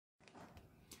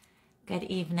Good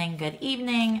evening, good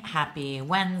evening. Happy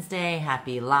Wednesday,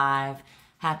 happy live,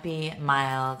 happy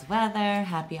mild weather,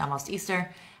 happy almost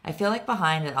Easter. I feel like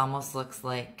behind it almost looks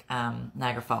like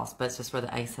Niagara Falls, but it's just where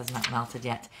the ice has not melted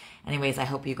yet. Anyways, I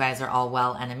hope you guys are all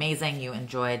well and amazing. You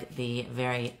enjoyed the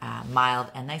very mild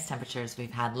and nice temperatures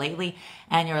we've had lately,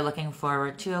 and you're looking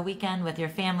forward to a weekend with your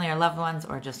family or loved ones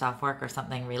or just off work or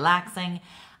something relaxing.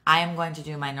 I am going to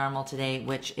do my normal today,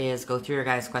 which is go through your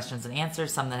guys' questions and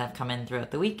answers, some that have come in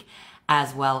throughout the week,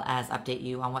 as well as update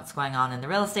you on what's going on in the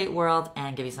real estate world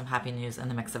and give you some happy news in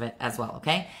the mix of it as well,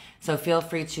 okay? So feel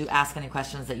free to ask any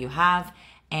questions that you have,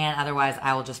 and otherwise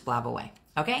I will just blab away,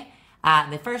 okay?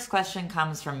 The first question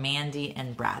comes from Mandy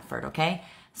in Bradford, okay?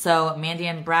 So Mandy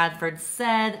in Bradford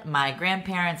said, my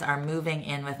grandparents are moving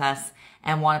in with us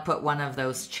and want to put one of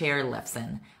those chair lifts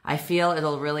in. I feel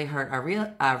it'll really hurt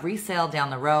our resale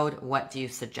down the road. What do you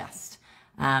suggest?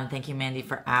 Thank you, Mandy,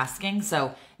 for asking.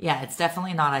 So yeah, it's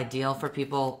definitely not ideal for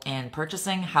people in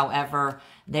purchasing. However,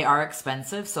 they are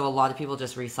expensive, so a lot of people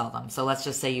just resell them. So let's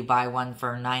just say you buy one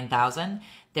for $9,000.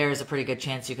 There's a pretty good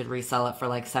chance you could resell it for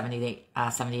like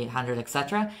 $7,800,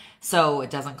 etc. So it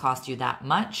doesn't cost you that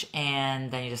much,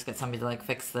 and then you just get somebody to like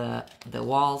fix the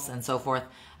walls and so forth.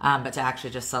 But to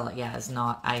actually just sell it, yeah, is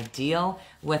not ideal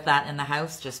with that in the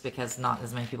house, just because not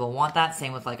as many people want that.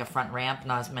 Same with like a front ramp,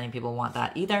 not as many people want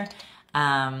that either.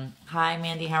 Hi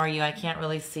Mandy, how are you? I can't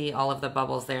really see all of the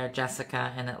bubbles there,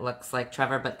 Jessica, and it looks like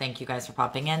Trevor, but thank you guys for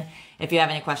popping in. If you have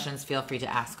any questions, feel free to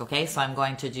ask, okay? So I'm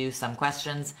going to do some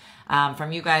questions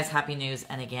from you guys, happy news,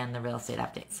 and again, the real estate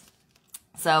updates.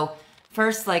 So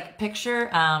first, like picture,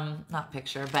 not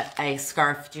picture, but a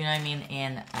scarf, do you know what I mean,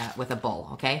 in with a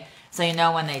bowl, okay? So you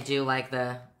know when they do like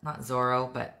the, not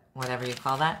Zorro, but whatever you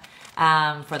call that,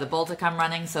 for the bull to come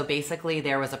running. So basically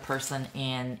there was a person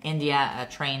in India, a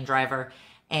train driver,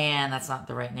 and that's not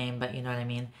the right name, but you know what I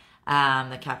mean.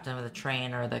 The captain of the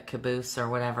train or the caboose or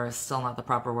whatever is still not the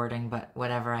proper wording, but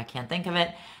whatever, I can't think of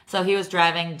it. So he was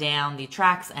driving down the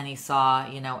tracks and he saw,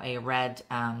 you know, a red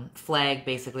flag,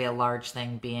 basically a large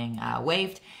thing being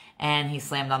waved, and he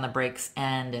slammed on the brakes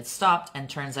and it stopped, and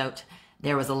turns out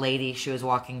there was a lady, she was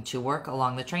walking to work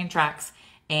along the train tracks,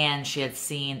 and she had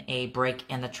seen a break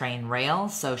in the train rail,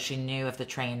 so she knew if the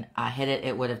train hit it,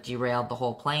 it would have derailed the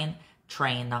whole plane.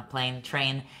 Train, not plane,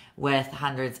 train, with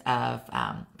hundreds of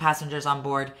passengers on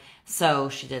board. So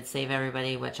she did save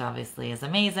everybody, which obviously is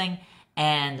amazing.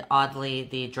 And oddly,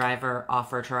 the driver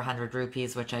offered her 100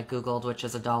 rupees, which I Googled, which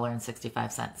is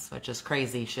 $1.65, which is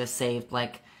crazy. She just saved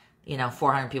like, you know,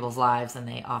 400 people's lives, and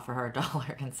they offer her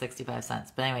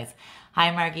 $1.65. But anyways,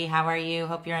 hi Margie, how are you?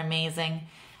 Hope you're amazing.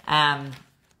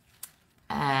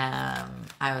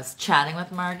 I was chatting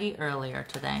with Margie earlier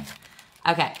today.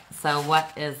 Okay, so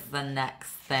what is the next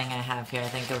thing I have here? I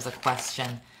think there was a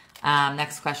question.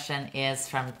 Next question is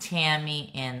from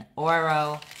Tammy in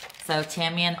Oro. So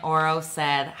Tammy in Oro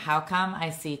said, how come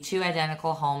I see two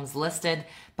identical homes listed,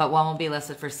 but one will be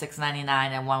listed for $699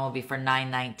 and one will be for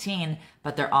 $919,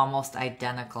 but they're almost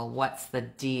identical? What's the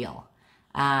deal?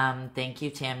 Thank you,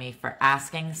 Tammy, for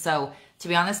asking. So to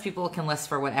be honest, people can list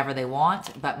for whatever they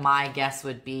want, but my guess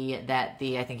would be that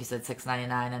I think you said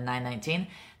 $699 and $919.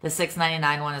 The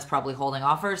 $699 one is probably holding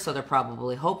offers, so they're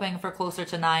probably hoping for closer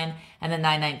to $9, and the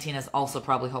 $919 is also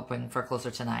probably hoping for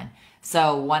closer to $9.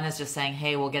 So one is just saying,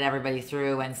 hey, we'll get everybody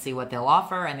through and see what they'll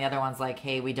offer, and the other one's like,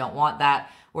 hey, we don't want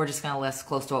that. We're just going to list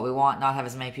close to what we want, not have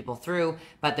as many people through,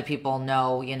 but the people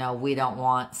know, you know, we don't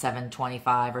want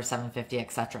 725 or 750,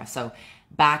 etc. So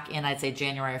back in, I'd say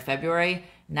January or February,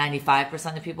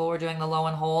 95% of people were doing the low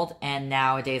and hold, and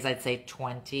nowadays I'd say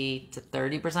 20 to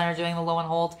 30% are doing the low and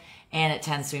hold, and it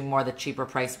tends to be more the cheaper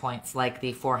price points like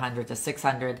the 400 to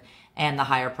 600, and the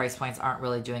higher price points aren't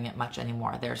really doing it much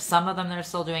anymore. There's some of them that are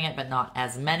still doing it, but not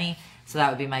as many. So that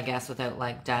would be my guess without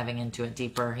like diving into it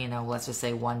deeper. You know, let's just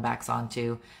say one backs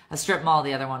onto a strip mall,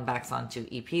 the other one backs onto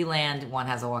EP land, one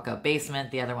has a walkout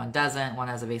basement, the other one doesn't, one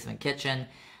has a basement kitchen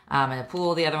and a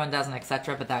pool, the other one doesn't,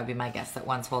 etc. But that would be my guess, that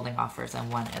one's holding offers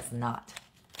and one is not.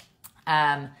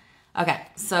 Okay,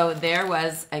 so there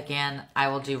was, again, I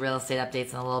will do real estate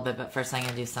updates in a little bit, but first I'm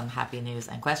going to do some happy news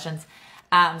and questions.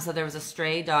 So there was a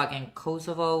stray dog in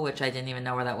Kosovo, which I didn't even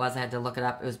know where that was. I had to look it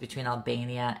up. It was between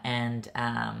Albania and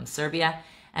Serbia.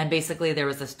 And basically there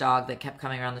was this dog that kept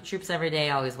coming around the troops every day,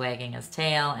 always wagging his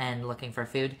tail and looking for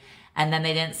food. And then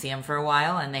they didn't see him for a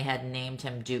while, and they had named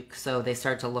him Duke. So they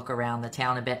started to look around the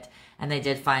town a bit, and they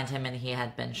did find him, and he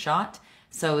had been shot.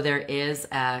 So there is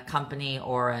a company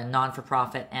or a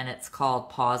non-for-profit, and it's called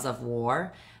Paws of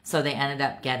War. So they ended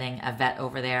up getting a vet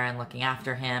over there and looking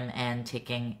after him and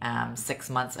taking 6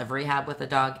 months of rehab with the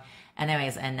dog.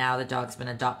 Anyways, and now the dog's been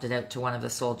adopted out to one of the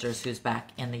soldiers who's back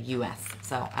in the US.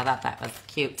 So I thought that was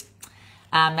cute.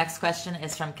 Next question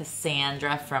is from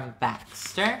Cassandra from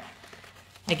Baxter.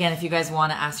 Again, if you guys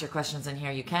want to ask your questions in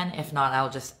here, you can. If not, I'll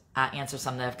just answer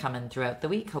some that have come in throughout the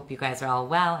week. Hope you guys are all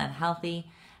well and healthy.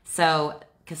 So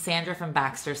Cassandra from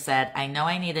Baxter said, I know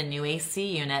I need a new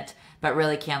AC unit, but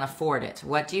really can't afford it.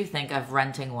 What do you think of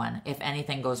renting one? If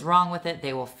anything goes wrong with it,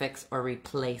 they will fix or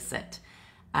replace it.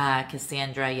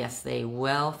 Cassandra, yes, they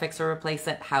will fix or replace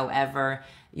it. However,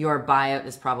 your buyout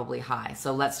is probably high.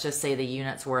 So let's just say the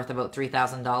unit's worth about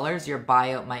 $3,000. Your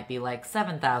buyout might be like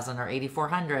 $7,000 or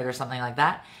 $8,400 or something like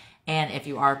that. And if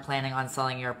you are planning on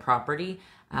selling your property,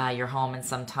 your home in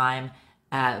some time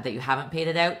that you haven't paid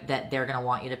it out, that they're going to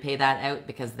want you to pay that out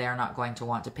because they're not going to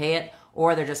want to pay it,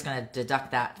 or they're just going to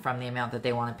deduct that from the amount that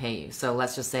they want to pay you. So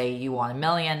let's just say you want $1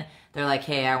 million. They're like,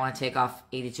 hey, I want to take off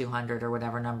 $8,200 or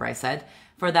whatever number I said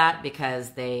for that, because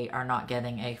they are not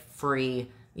getting a free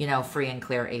and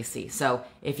clear AC. So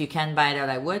if you can buy it out,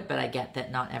 I would, but I get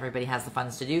that not everybody has the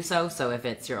funds to do so. So if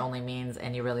it's your only means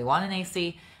and you really want an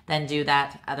AC, then do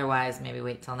that. Otherwise, maybe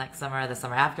wait till next summer or the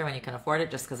summer after when you can afford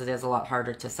it, just because it is a lot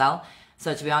harder to sell.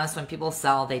 So to be honest, when people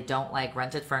sell, they don't like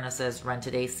rented furnaces,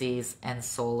 rented ACs, and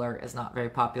solar is not very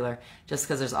popular, just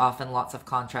because there's often lots of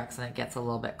contracts and it gets a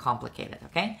little bit complicated,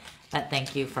 okay? But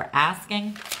thank you for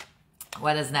asking.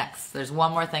 What is next? There's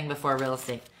one more thing before real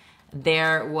estate.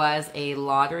 There was a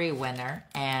lottery winner,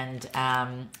 and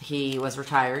he was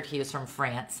retired. He was from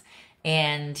France,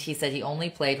 and he said he only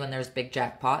played when there's big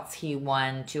jackpots. He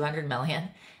won $200 million,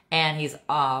 and he's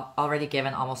already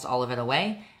given almost all of it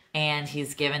away. And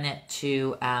he's given it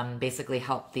to basically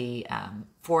help the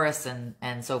forests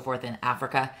and so forth in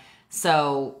Africa.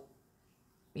 So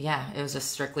yeah, it was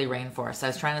just strictly rainforest. I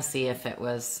was trying to see if it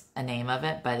was a name of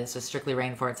it, but it's just strictly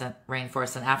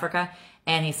rainforest in Africa.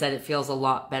 And he said it feels a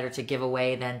lot better to give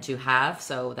away than to have.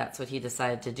 So that's what he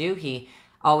decided to do. He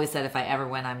always said, if I ever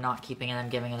win, I'm not keeping it, I'm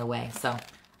giving it away. So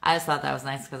I just thought that was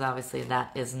nice, because obviously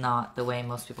that is not the way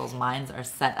most people's minds are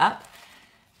set up.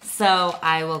 So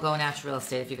I will go now to real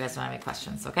estate if you guys don't have any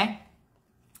questions, okay?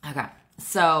 Okay.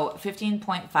 So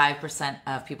 15.5%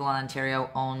 of people in Ontario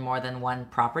own more than one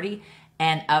property.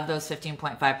 And of those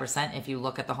 15.5%, if you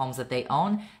look at the homes that they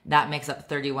own, that makes up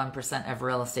 31% of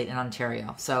real estate in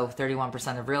Ontario. So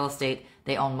 31% of real estate,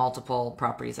 they own multiple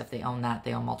properties. If they own that,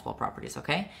 they own multiple properties,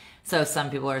 okay? So some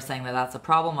people are saying that that's a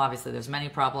problem. Obviously, there's many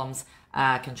problems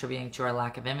contributing to our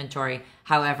lack of inventory.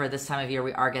 However, this time of year,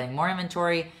 we are getting more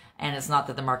inventory. And it's not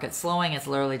that the market's slowing. It's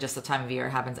literally just the time of year. It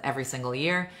happens every single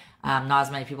year. Not as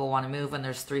many people want to move when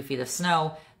there's 3 feet of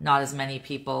snow. Not as many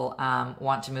people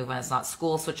want to move when it's not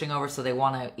school switching over. So they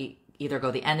want to either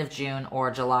go the end of June or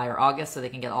July or August, so they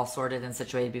can get all sorted and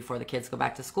situated before the kids go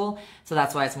back to school. So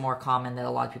that's why it's more common that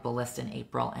a lot of people list in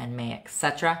April and May,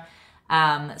 etc.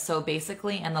 So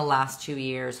basically, in the last 2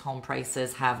 years, home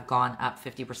prices have gone up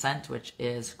 50%, which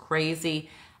is crazy.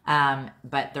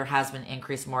 But there has been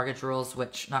increased mortgage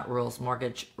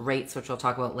mortgage rates, which we'll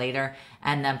talk about later.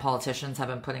 And then politicians have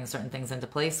been putting certain things into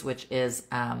place, which is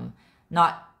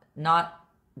not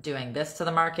doing this to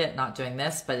the market, not doing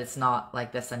this, but it's not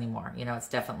like this anymore. You know, it's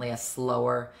definitely a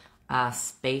slower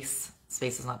space.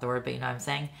 Space is not the word, but you know what I'm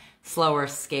saying? Slower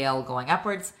scale going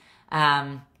upwards.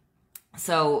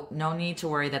 So no need to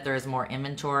worry that there is more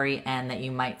inventory and that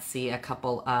you might see a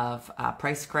couple of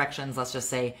price corrections. Let's just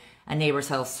say a neighbor's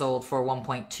house sold for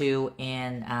 1.2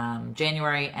 in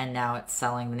January, and now it's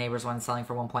selling, the neighbor's one selling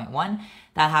for 1.1.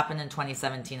 That happened in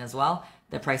 2017 as well.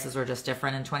 The prices were just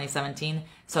different in 2017.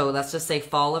 So let's just say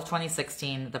fall of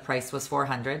 2016, the price was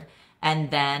 400.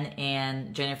 And then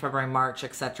in January, February, March,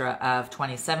 etc. of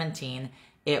 2017,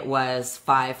 it was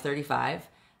 535.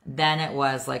 Then it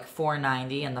was like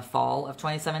 490 in the fall of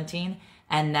 2017.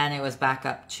 And then it was back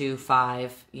up to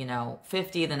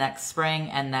 550 the next spring,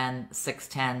 and then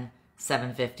 610,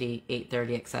 750,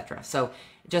 830, etc. So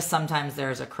just sometimes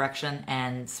there's a correction,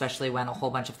 and especially when a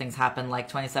whole bunch of things happen like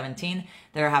 2017,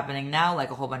 they're happening now,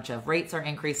 like a whole bunch of rates are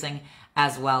increasing,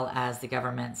 as well as the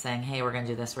government saying, hey, we're going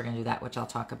to do this, we're going to do that, which I'll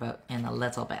talk about in a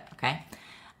little bit, okay?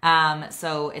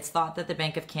 So it's thought that the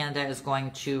Bank of Canada is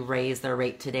going to raise their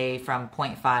rate today from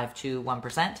 0.5 to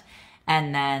 1%.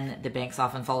 And then the banks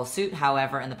often follow suit.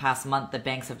 However, in the past month, the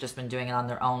banks have just been doing it on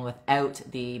their own without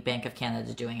the Bank of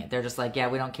Canada doing it. They're just like, yeah,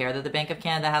 we don't care that the Bank of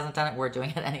Canada hasn't done it. We're doing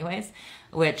it anyways,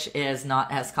 which is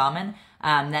not as common.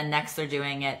 Then next they're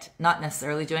doing it, not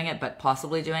necessarily doing it, but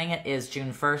possibly doing it is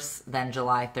June 1st, then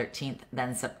July 13th,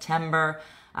 then September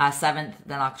 7th,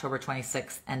 then October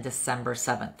 26th, and December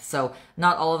 7th. So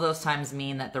not all of those times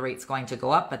mean that the rate's going to go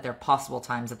up, but they're possible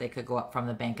times that they could go up from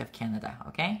the Bank of Canada,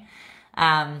 okay?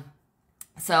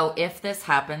 So if this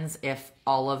happens, if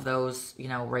all of those,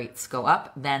 rates go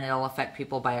up, then it'll affect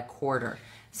people by a quarter.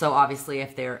 So obviously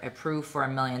if they're approved for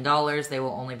 $1 million, they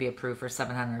will only be approved for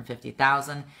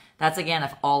 750,000. That's again,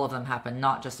 if all of them happen,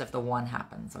 not just if the one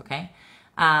happens. Okay.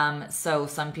 So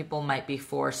some people might be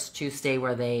forced to stay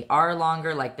where they are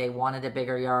longer, like they wanted a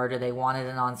bigger yard or they wanted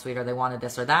an ensuite or they wanted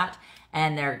this or that.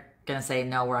 And they're going to say,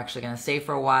 no, we're actually going to stay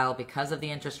for a while because of the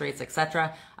interest rates,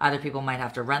 etc. Other people might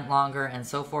have to rent longer and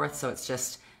so forth. So it's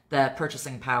just the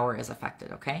purchasing power is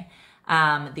affected. Okay.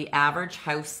 The average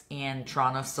house in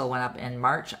Toronto still went up in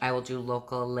March. I will do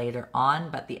local later on,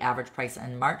 but the average price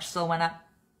in March still went up.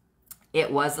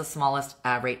 It was the smallest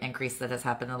rate increase that has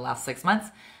happened in the last 6 months.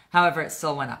 However, it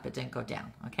still went up. It didn't go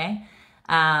down. Okay.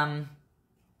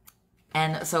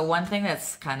 And so one thing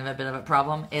that's kind of a bit of a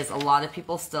problem is a lot of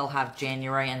people still have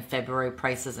January and February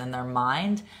prices in their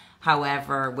mind.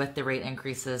 However, with the rate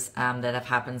increases that have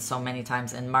happened so many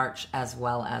times in March, as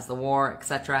well as the war,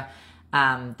 etc.,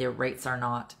 the rates are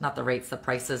not the rates, the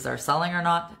prices are selling are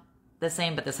not the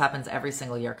same, but this happens every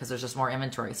single year because there's just more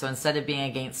inventory. So instead of being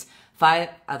against 5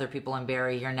 other people in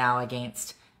Barrie, you're now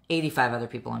against 85 other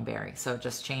people in Barrie. So it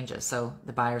just changes. So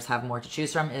the buyers have more to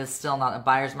choose from. It is still not a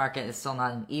buyer's market. It's still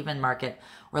not an even market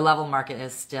or level market.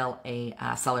 Is still a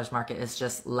seller's market. It's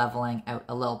just leveling out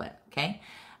a little bit. Okay.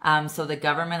 So the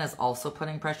government is also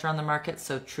putting pressure on the market.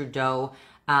 So Trudeau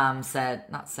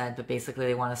but basically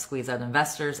they want to squeeze out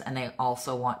investors, and they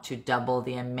also want to double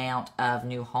the amount of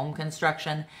new home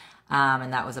construction.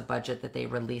 And that was a budget that they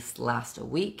released last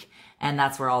week. And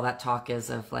that's where all that talk is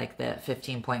of like the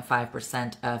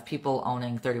 15.5% of people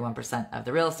owning 31% of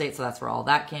the real estate. So that's where all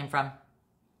that came from.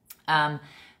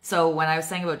 So when I was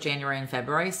saying about January and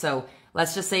February, so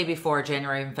let's just say before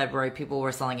January and February, people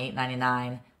were selling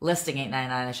 $899, listing $899,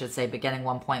 I should say, but getting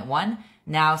 1.1.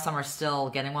 Now some are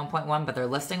still getting 1.1, but they're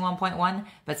listing 1.1.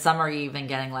 But some are even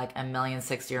getting like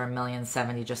 $1,060,000 or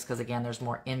 $1,070,000 just because, again, there's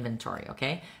more inventory.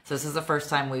 Okay, so this is the first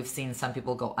time we've seen some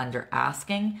people go under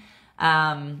asking.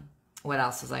 What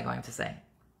else was I going to say?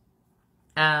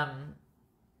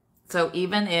 So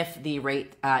even if the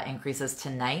rate increases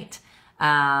tonight,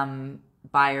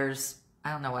 buyers,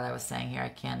 I don't know what I was saying here. I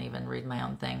can't even read my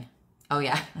own thing. Oh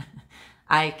yeah,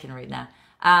 I can read now.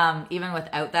 Even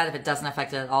without that, if it doesn't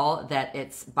affect it at all, that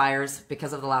it's buyers,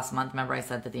 because of the last month, remember I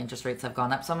said that the interest rates have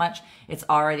gone up so much, it's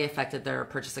already affected their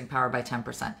purchasing power by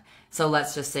 10%. So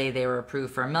let's just say they were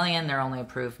approved for $1 million, they're only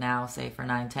approved now, say for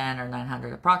 910 or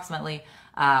 900 approximately,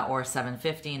 or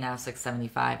 750, now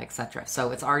 675, etc.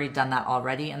 So it's already done that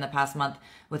already in the past month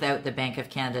without the Bank of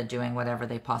Canada doing whatever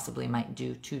they possibly might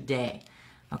do today.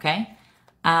 Okay.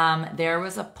 There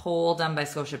was a poll done by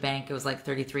Scotiabank. It was like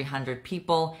 3,300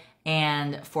 people,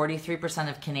 and 43%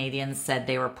 of Canadians said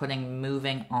they were putting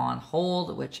moving on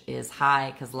hold, which is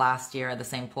high because last year, the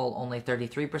same poll, only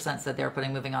 33% said they were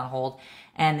putting moving on hold,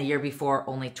 and the year before,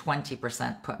 only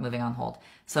 20% put moving on hold.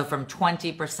 So from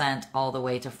 20% all the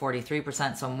way to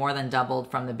 43%, so more than doubled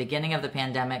from the beginning of the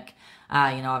pandemic.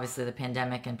 Obviously the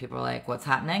pandemic, and people are like, what's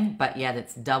happening? But yet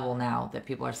it's double now that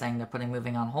people are saying they're putting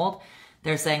moving on hold.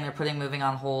 They're saying they're putting moving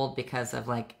on hold because of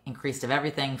like increased of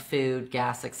everything, food,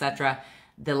 gas, etc.,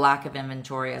 the lack of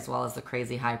inventory, as well as the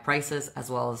crazy high prices, as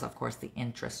well as, of course, the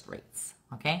interest rates.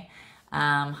 Okay.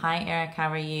 Hi, Eric. How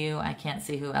are you? I can't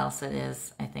see who else it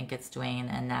is. I think it's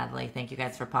Dwayne and Natalie. Thank you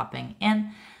guys for popping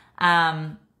in.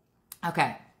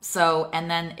 Okay. So, and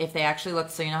then if they actually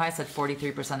look, so you know how I said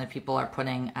 43% of people are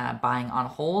putting buying on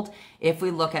hold. If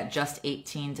we look at just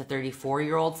 18 to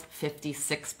 34-year-olds,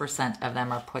 56% of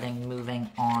them are putting moving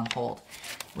on hold,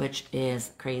 which is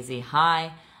crazy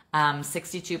high.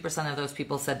 62% of those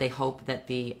people said they hope that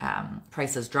the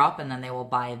prices drop and then they will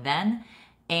buy then.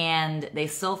 And they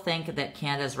still think that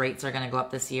Canada's rates are going to go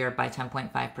up this year by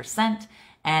 10.5%.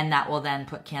 And that will then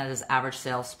put Canada's average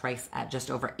sales price at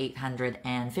just over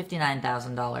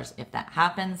 $859,000 if that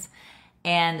happens.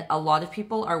 And a lot of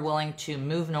people are willing to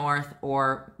move north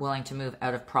or willing to move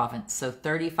out of province. So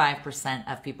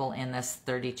 35% of people in this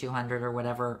 3,200 or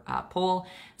whatever poll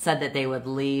said that they would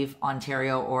leave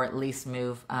Ontario or at least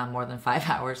move more than 5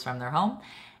 hours from their home.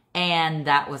 And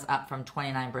that was up from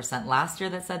 29% last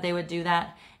year that said they would do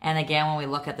that. And again, when we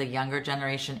look at the younger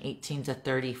generation, 18 to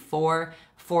 34,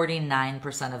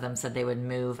 49% of them said they would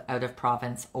move out of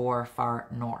province or far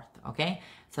north. Okay.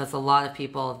 So it's a lot of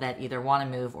people that either want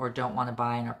to move or don't want to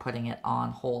buy and are putting it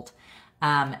on hold.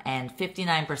 And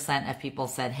 59% of people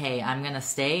said, hey, I'm going to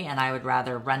stay and I would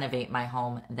rather renovate my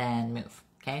home than move.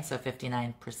 Okay. So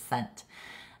 59%.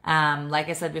 Like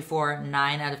I said before,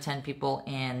 9 out of 10 people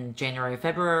in January,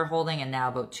 February are holding, and now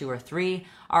about 2 or 3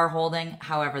 are holding.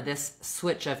 However, this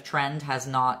switch of trend has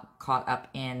not caught up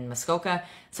in Muskoka.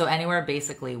 So anywhere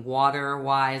basically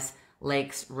water-wise,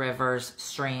 lakes, rivers,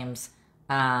 streams,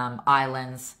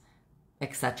 islands,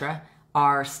 etc.,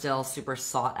 are still super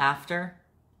sought after.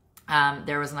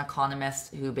 There was an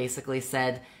economist who basically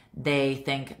said they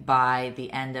think by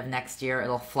the end of next year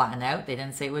it'll flatten out. They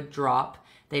didn't say it would drop.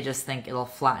 They just think it'll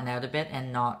flatten out a bit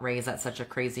and not raise at such a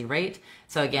crazy rate.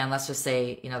 So again, let's just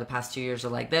say, the past 2 years are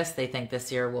like this. They think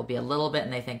this year will be a little bit,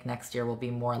 and they think next year will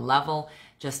be more level,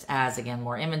 just as, again,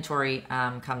 more inventory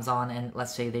comes on, and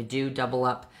let's say they do double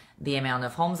up the amount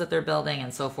of homes that they're building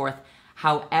and so forth.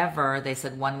 However, they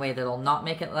said one way that'll not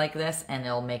make it like this and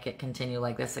it'll make it continue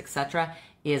like this, etc.,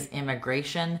 is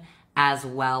immigration, as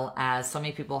well as so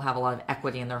many people have a lot of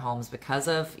equity in their homes because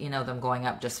of, them going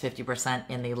up just 50%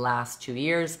 in the last 2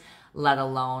 years, let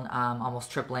alone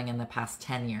almost tripling in the past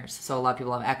 10 years. So a lot of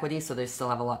people have equity, so they still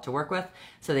have a lot to work with.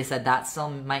 So they said that still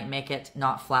might make it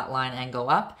not flatline and go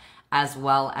up, as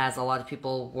well as a lot of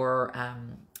people were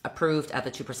approved at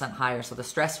the 2% higher. So the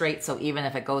stress rate, so even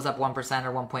if it goes up 1%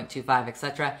 or 1.25,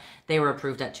 etc., they were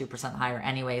approved at 2% higher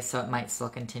anyway, so it might still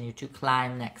continue to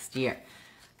climb next year.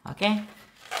 Okay?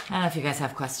 I don't know if you guys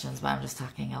have questions, but I'm just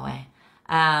talking away.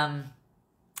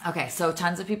 Okay, so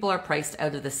tons of people are priced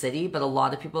out of the city, but a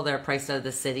lot of people that are priced out of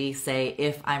the city say,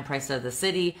 if I'm priced out of the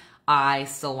city, I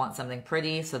still want something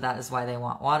pretty, so that is why they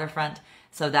want waterfront.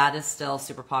 So that is still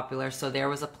super popular. So there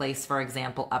was a place, for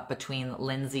example, up between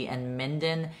Lindsay and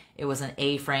Minden. It was an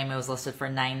A-frame. It was listed for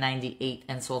 $998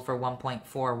 and sold for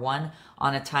 $1.41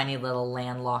 on a tiny little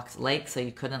landlocked lake. So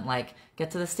you couldn't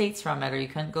get to the States from it, or you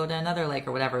couldn't go to another lake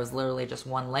or whatever. It was literally just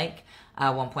one lake,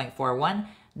 1.41.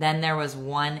 Then there was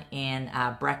one in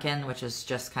Brecken, which is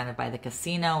just kind of by the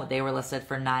casino. They were listed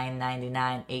for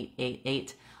 $999,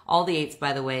 $888. All the 8s,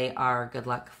 by the way, are good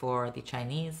luck for the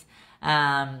Chinese.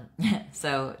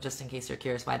 So just in case you're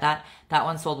curious why that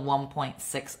one sold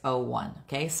 1.601.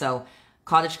 Okay, so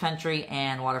cottage country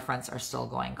and waterfronts are still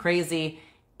going crazy.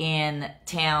 In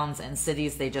towns and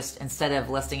cities, they just, instead of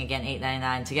listing again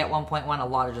 $899 to get 1.1, a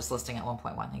lot are just listing at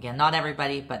 1.1. Again, not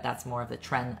everybody, but that's more of the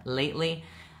trend lately.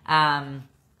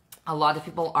 A lot of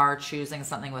people are choosing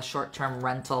something with short-term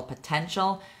rental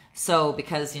potential. So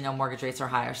because, mortgage rates are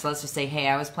higher. So let's just say, hey,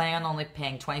 I was planning on only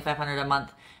paying $2,500 a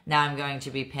month. Now I'm going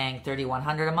to be paying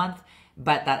 $3,100 a month.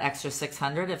 But that extra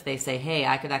 $600, if they say, hey,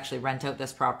 I could actually rent out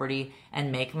this property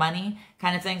and make money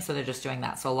kind of thing. So they're just doing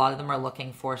that. So a lot of them are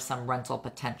looking for some rental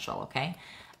potential, okay?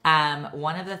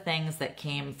 One of the things that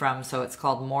came from, so it's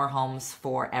called More Homes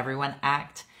for Everyone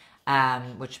Act,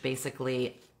 which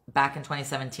basically back in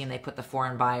 2017, they put the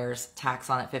foreign buyers tax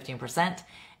on at 15%.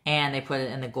 And they put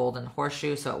it in the Golden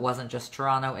Horseshoe, so it wasn't just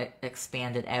Toronto. It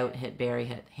expanded out, hit Barrie,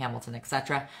 hit Hamilton,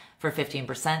 etc. for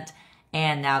 15%.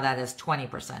 And now that is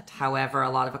 20%. However, a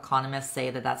lot of economists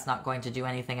say that that's not going to do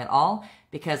anything at all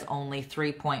because only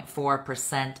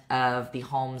 3.4% of the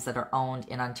homes that are owned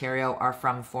in Ontario are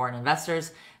from foreign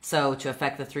investors. So to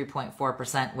affect the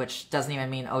 3.4%, which doesn't even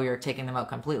mean, oh, you're taking them out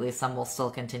completely, some will still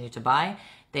continue to buy.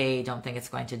 They don't think it's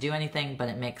going to do anything, but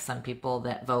it makes some people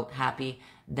that vote happy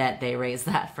that they raise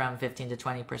that from 15 to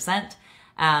 20%.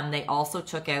 They also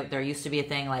took out, there used to be a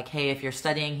thing like, hey, if you're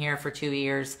studying here for 2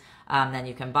 years, then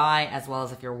you can buy, as well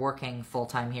as if you're working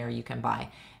full-time here, you can buy.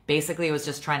 Basically, it was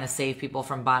just trying to save people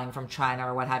from buying from China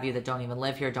or what have you that don't even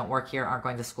live here, don't work here, aren't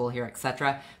going to school here,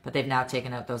 etc. But they've now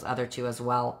taken out those other two as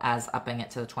well as upping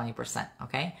it to the 20%,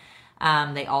 okay?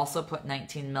 They also put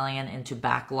 $19 million into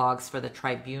backlogs for the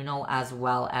tribunal as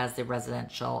well as the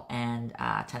Residential and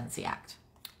Tenancy Act.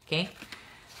 Okay.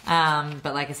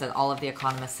 But like I said, all of the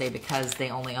economists say because they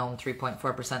only own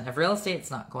 3.4% of real estate,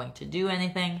 it's not going to do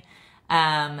anything.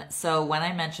 So when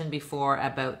I mentioned before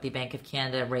about the Bank of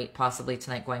Canada rate possibly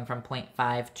tonight going from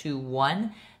 0.5 to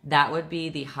 1, that would be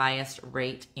the highest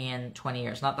rate in 20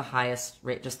 years. Not the highest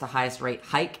rate, just the highest rate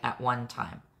hike at one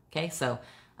time. Okay, so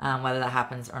whether that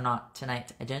happens or not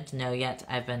tonight, I don't know yet.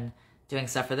 I've been doing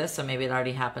stuff for this, so maybe it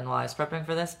already happened while I was prepping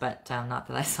for this, but not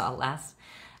that I saw it last.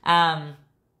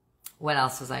 What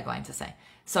else was I going to say?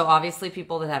 So obviously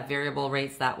people that have variable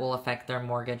rates, that will affect their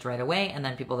mortgage right away. And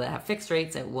then people that have fixed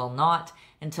rates, it will not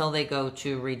until they go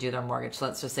to redo their mortgage. So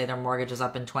let's just say their mortgage is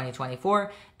up in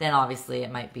 2024. Then obviously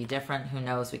it might be different. Who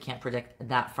knows? We can't predict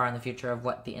that far in the future of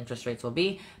what the interest rates will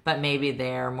be. But maybe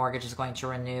their mortgage is going to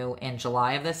renew in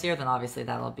July of this year. Then obviously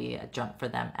that'll be a jump for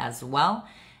them as well.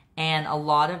 And a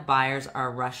lot of buyers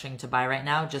are rushing to buy right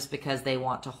now just because they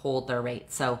want to hold their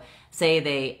rate. So say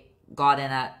they got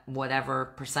in at whatever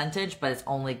percentage, but it's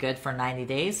only good for 90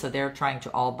 days. So they're trying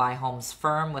to all buy homes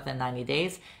firm within 90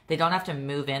 days. They don't have to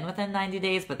move in within 90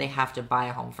 days, but they have to buy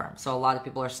a home firm. So a lot of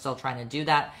people are still trying to do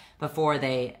that before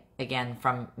they, again,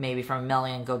 from $1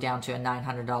 million go down to a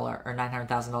 $900 or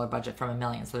 $900,000 budget from $1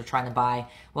 million. So they're trying to buy,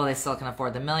 well, they still can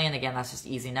afford the $1 million. Again, that's just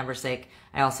easy number sake.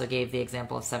 I also gave the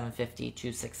example of 750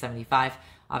 to 675,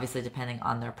 obviously depending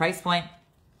on their price point.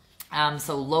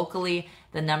 So locally,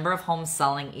 the number of homes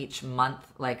selling each month,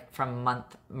 like from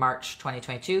March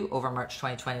 2022 over March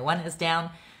 2021 is down.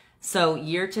 So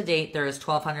year to date, there is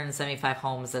 1,275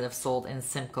 homes that have sold in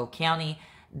Simcoe County.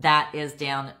 That is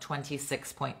down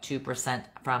 26.2%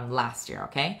 from last year,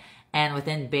 okay? And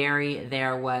within Barrie,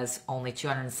 there was only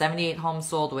 278 homes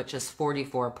sold, which is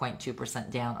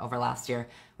 44.2% down over last year,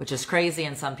 which is crazy.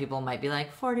 And some people might be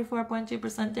like,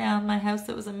 44.2% down, my house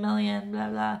that was $1 million, blah,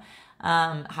 blah.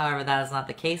 However, that is not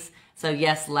the case. So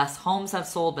yes, less homes have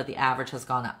sold, but the average has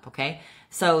gone up, okay?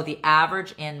 So the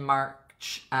average in March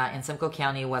in Simcoe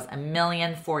County was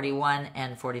 $1,041,043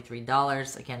 and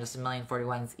 $43. Again, just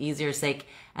 $1,041 is easier sake,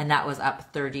 and that was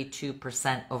up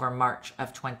 32% over March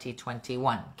of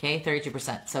 2021. Okay,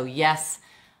 32%. So yes,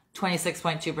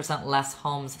 26.2% less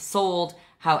homes sold.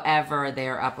 However, they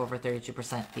are up over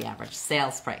 32% the average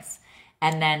sales price.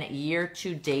 And then year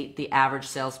to date, the average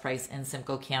sales price in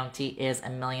Simcoe County is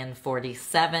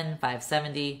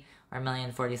 $1,047,570 or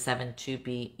 $1,047,000 to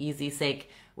be easy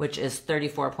sake, which is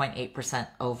 34.8%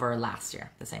 over last year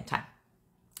at the same time.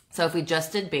 So if we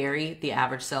just did Barrie, the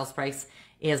average sales price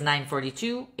is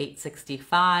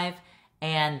 $942,865,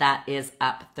 and that is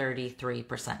up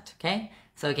 33%. Okay.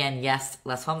 So again, yes,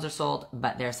 less homes are sold,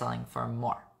 but they're selling for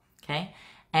more. Okay.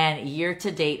 And year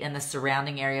to date in the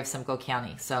surrounding area of Simcoe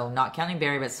County, so not counting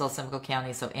Barrie, but still Simcoe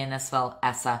County, so Innisfil,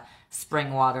 Essa,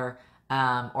 Springwater,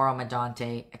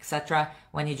 Oro-Medonte, etc.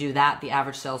 When you do that, the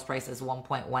average sales price is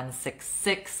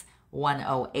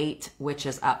 $1,166,108, which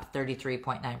is up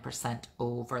 33.9%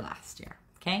 over last year.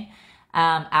 Okay.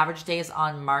 Average days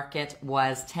on market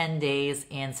was 10 days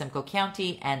in Simcoe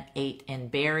County and 8 in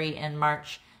Barrie in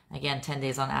March. Again, 10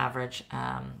 days on average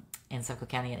in Simcoe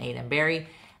County and 8 in Barrie.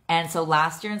 And so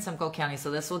last year in Simcoe County,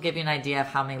 so this will give you an idea of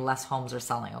how many less homes are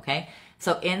selling, okay?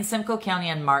 So in Simcoe County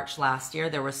in March last year,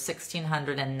 there were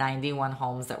 1,691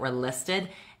 homes that were listed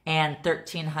and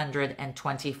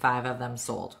 1,325 of them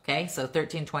sold, okay? So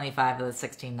 1,325 of the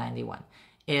 1,691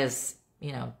 is,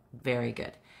 you know, very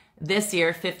good. This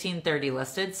year, 1,530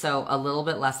 listed, so a little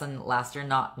bit less than last year,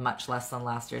 not much less than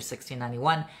last year's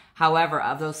 1,691. However,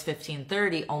 of those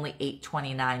 1,530, only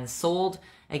 829 sold.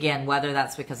 Again, whether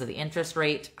that's because of the interest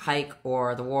rate hike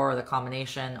or the war or the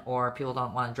combination, or people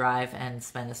don't want to drive and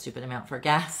spend a stupid amount for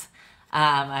gas.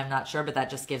 I'm not sure, but that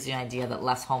just gives you an idea that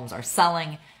less homes are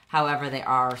selling. However, they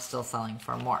are still selling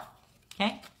for more.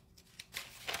 Okay?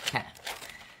 Okay.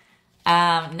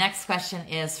 Next question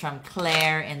is from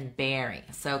Claire in Barrie.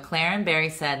 So Claire in Barrie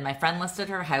said, my friend listed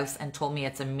her house and told me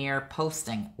it's a mere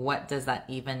posting. What does that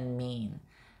even mean?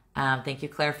 Thank you,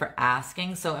 Claire, for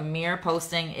asking. So a mere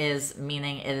posting is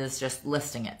meaning it is just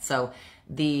listing it. So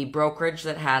the brokerage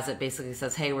that has it basically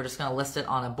says, hey, we're just going to list it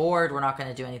on a board. We're not going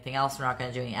to do anything else. We're not going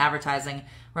to do any advertising.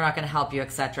 We're not going to help you,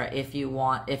 etc. If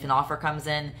an offer comes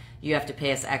in, you have to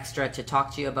pay us extra to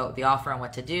talk to you about the offer and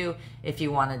what to do. If you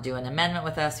want to do an amendment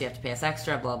with us, you have to pay us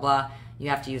extra, blah, blah. You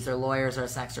have to use their lawyers or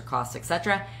it's an extra cost,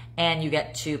 etc. And you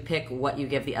get to pick what you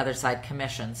give the other side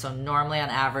commission. So normally on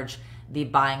average, the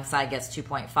buying side gets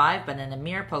 2.5, but in a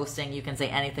mere posting, you can say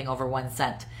anything over 1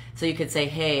 cent. So you could say,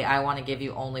 hey, I want to give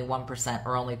you only 1%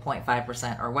 or only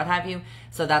 0.5% or what have you.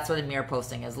 So that's what a mere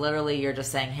posting is. Literally, you're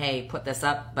just saying, hey, put this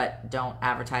up, but don't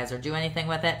advertise or do anything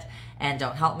with it and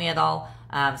don't help me at all.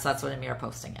 So that's what a mere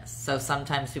posting is. So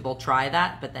sometimes people try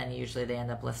that, but then usually they end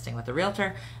up listing with a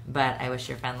realtor. But I wish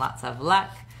your friend lots of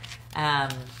luck.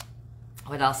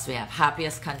 What else do we have?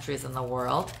 Happiest countries in the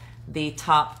world. The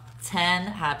top 10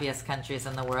 happiest countries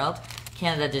in the world.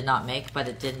 Canada did not make, but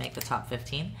it did make the top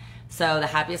 15. So the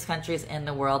happiest countries in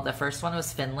the world, the first one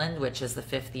was Finland, which is the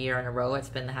 5th year in a row it's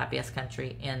been the happiest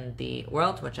country in the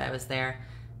world, which I was there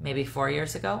maybe 4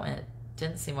 years ago, and it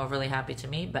didn't seem overly happy to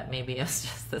me, but maybe it was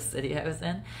just the city I was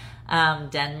in.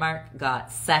 Denmark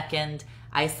got 2nd,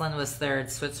 Iceland was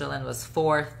 3rd, Switzerland was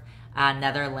 4th,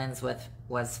 Netherlands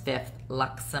was 5th,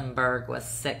 Luxembourg was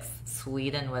 6th,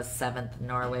 Sweden was 7th,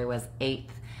 Norway was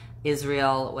 8th,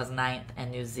 Israel was 9th,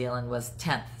 and New Zealand was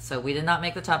 10th. So we did not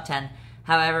make the top 10.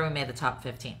 However, we made the top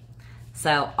 15.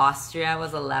 So Austria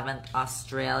was 11th,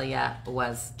 Australia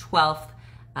was 12th,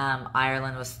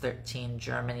 Ireland was 13,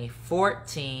 Germany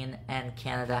 14, and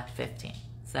Canada 15.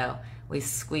 So we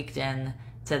squeaked in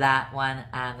to that one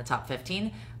and the top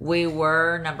 15. We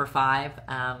were number 5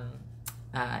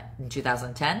 in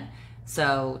 2010.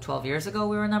 So 12 years ago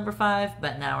we were number 5,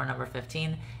 but now we're number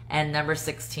 15. And number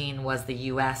 16 was the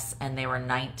US, and they were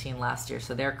 19 last year.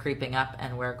 So they're creeping up,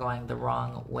 and we're going the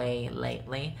wrong way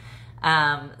lately.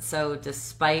 So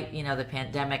despite, you know, the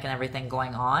pandemic and everything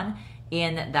going on,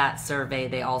 in that survey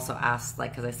they also asked,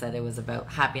 like, because I said it was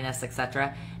about happiness,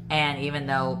 etc. And even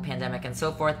though pandemic and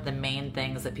so forth, the main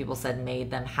things that people said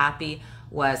made them happy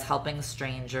was helping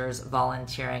strangers,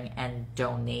 volunteering, and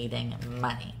donating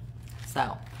money.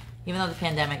 So even though the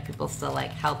pandemic, people still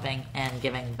like helping and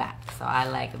giving back. So I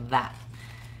like that.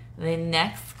 The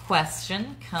next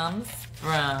question comes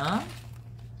from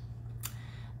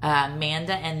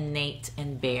Amanda and Nate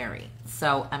and Barry.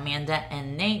 So Amanda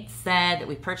and Nate said,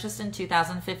 we purchased in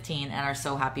 2015 and are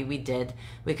so happy we did.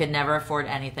 We could never afford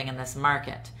anything in this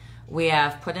market. We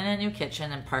have put in a new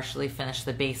kitchen and partially finished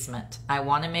the basement. I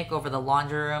want to make over the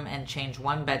laundry room and change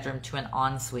one bedroom to an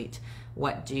ensuite.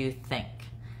 What do you think?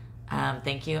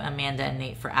 Thank you, Amanda and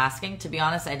Nate, for asking. To be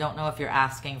honest, I don't know if you're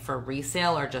asking for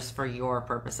resale or just for your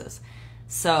purposes.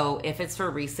 So if it's for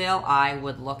resale, I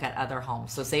would look at other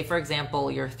homes. So say, for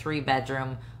example, your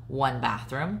 3-bedroom,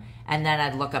 1-bathroom, and then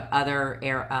I'd look up other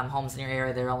homes in your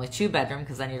area that are only 2-bedroom,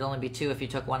 because then you'd only be 2 if you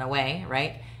took one away,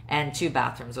 right? And 2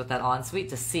 bathrooms with that ensuite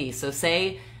to see. So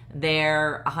say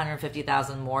they're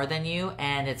 $150,000 more than you,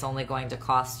 and it's only going to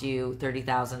cost you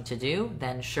 $30,000 to do,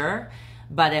 then sure.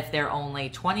 But if they're only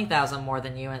 $20,000 more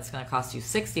than you and it's going to cost you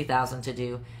 $60,000 to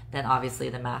do, then obviously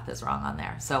the math is wrong on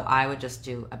there. So I would just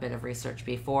do a bit of research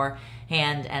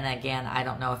beforehand. And again, I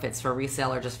don't know if it's for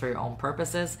resale or just for your own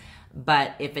purposes.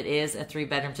 But if it is a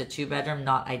 3-bedroom to 2-bedroom,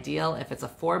 not ideal. If it's a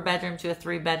 4-bedroom to a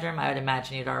 3-bedroom, I would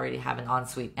imagine you'd already have an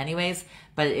ensuite anyways.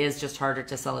 But it is just harder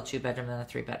to sell a 2-bedroom than a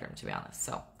 3-bedroom, to be honest.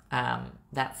 So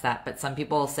that's that. But some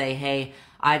people say, hey,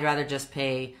 I'd rather just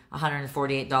pay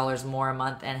 $148 more a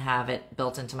month and have it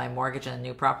built into my mortgage in a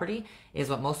new property, is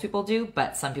what most people do.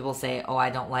 But some people say, oh,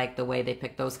 I don't like the way they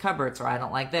pick those cupboards, or I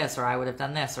don't like this, or I would have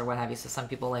done this, or what have you. So some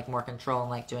people like more control and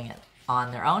like doing it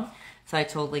on their own. So I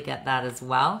totally get that as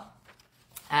well.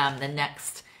 The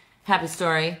next happy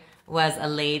story was a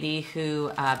lady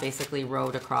who basically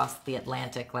rowed across the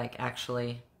Atlantic, like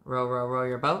actually row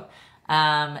your boat.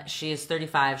 She is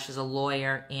 35. She's a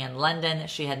lawyer in London.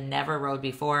 She had never rowed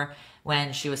before.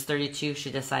 When she was 32,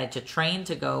 she decided to train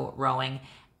to go rowing,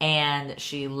 and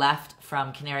she left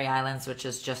from Canary Islands, which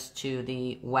is just to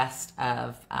the west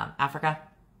of Africa.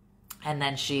 And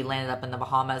then she landed up in the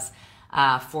Bahamas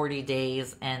 40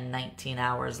 days and 19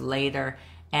 hours later.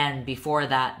 And before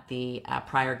that, the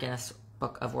prior Guinness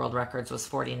Book of World Records was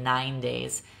 49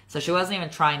 days. So she wasn't even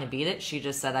trying to beat it. She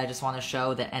just said, I just want to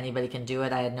show that anybody can do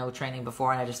it. I had no training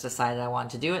before, and I just decided I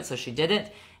wanted to do it. So she did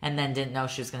it, and then didn't know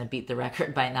she was going to beat the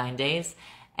record by 9 days.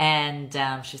 And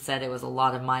she said it was a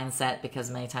lot of mindset, because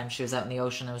many times she was out in the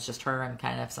ocean, it was just her and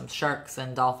kind of some sharks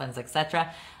and dolphins,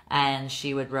 etc. And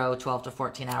she would row 12 to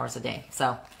 14 hours a day.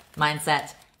 So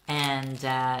mindset. And,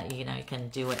 you know, you can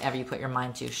do whatever you put your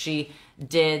mind to. She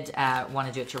did want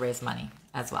to do it to raise money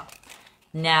as well.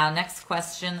 Now, next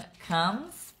question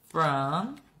comes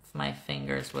from, if my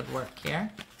fingers would work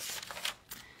here,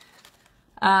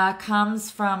 comes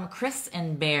from Chris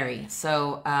and Barry.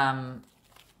 So,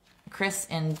 Chris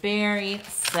and Barry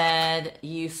said,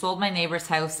 you sold my neighbor's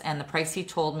house and the price he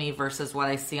told me versus what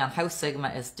I see on House Sigma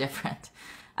is different.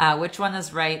 Which one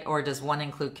is right, or does one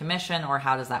include commission, or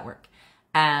how does that work?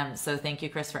 So thank you,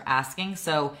 Chris, for asking.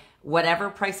 So whatever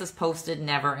price is posted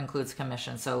never includes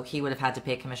commission. So he would have had to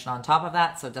pay commission on top of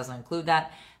that. So it doesn't include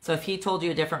that. So if he told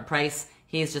you a different price,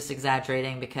 he's just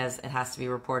exaggerating, because it has to be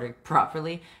reported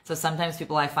properly. So sometimes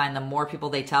people, I find the more people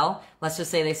they tell, let's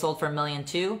just say they sold for $1.2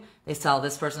 million. They tell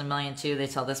this person $1.2 million. They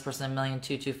tell this person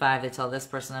 $1.225 million. They tell this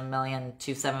person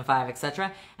 $1.275 million,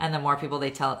 etc. And the more people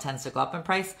they tell, it tends to go up in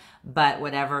price. But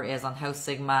whatever is on House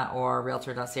Sigma or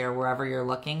Realtor.ca or wherever you're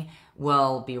looking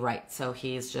will be right. So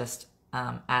he's just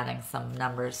adding some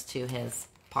numbers to his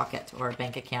pocket or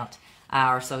bank account,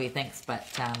 or so he thinks, but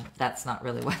that's not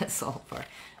really what it's sold for.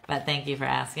 But thank you for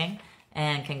asking,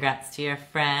 and congrats to your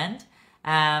friend.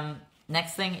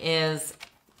 Next thing is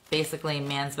basically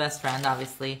man's best friend.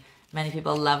 Obviously, many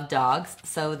people love dogs.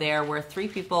 So there were 3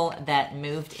 people that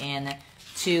moved in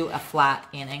to a flat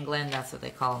in England. That's what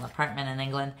they call an apartment in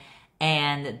England.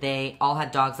 And they all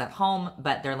had dogs at home,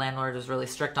 but their landlord was really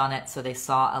strict on it. So they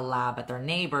saw a lab at their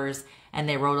neighbor's, and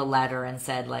they wrote a letter and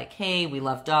said, like, hey, we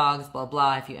love dogs, blah,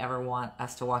 blah. If you ever want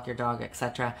us to walk your dog,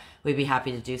 etc., we'd be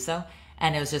happy to do so.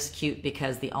 And it was just cute,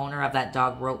 because the owner of that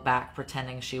dog wrote back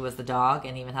pretending she was the dog,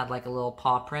 and even had like a little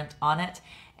paw print on it.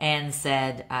 and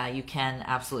said, you can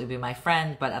absolutely be my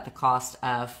friend, but at the cost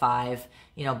of 5,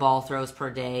 ball throws per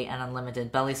day and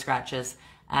unlimited belly scratches.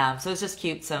 So it's just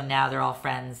cute. So now they're all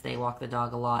friends. They walk the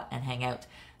dog a lot and hang out.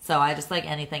 So I just like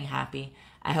anything happy.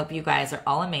 I hope you guys are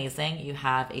all amazing. You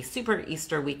have a super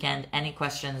Easter weekend. Any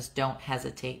questions, don't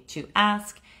hesitate to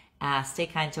ask. Stay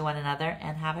kind to one another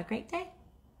and have a great day.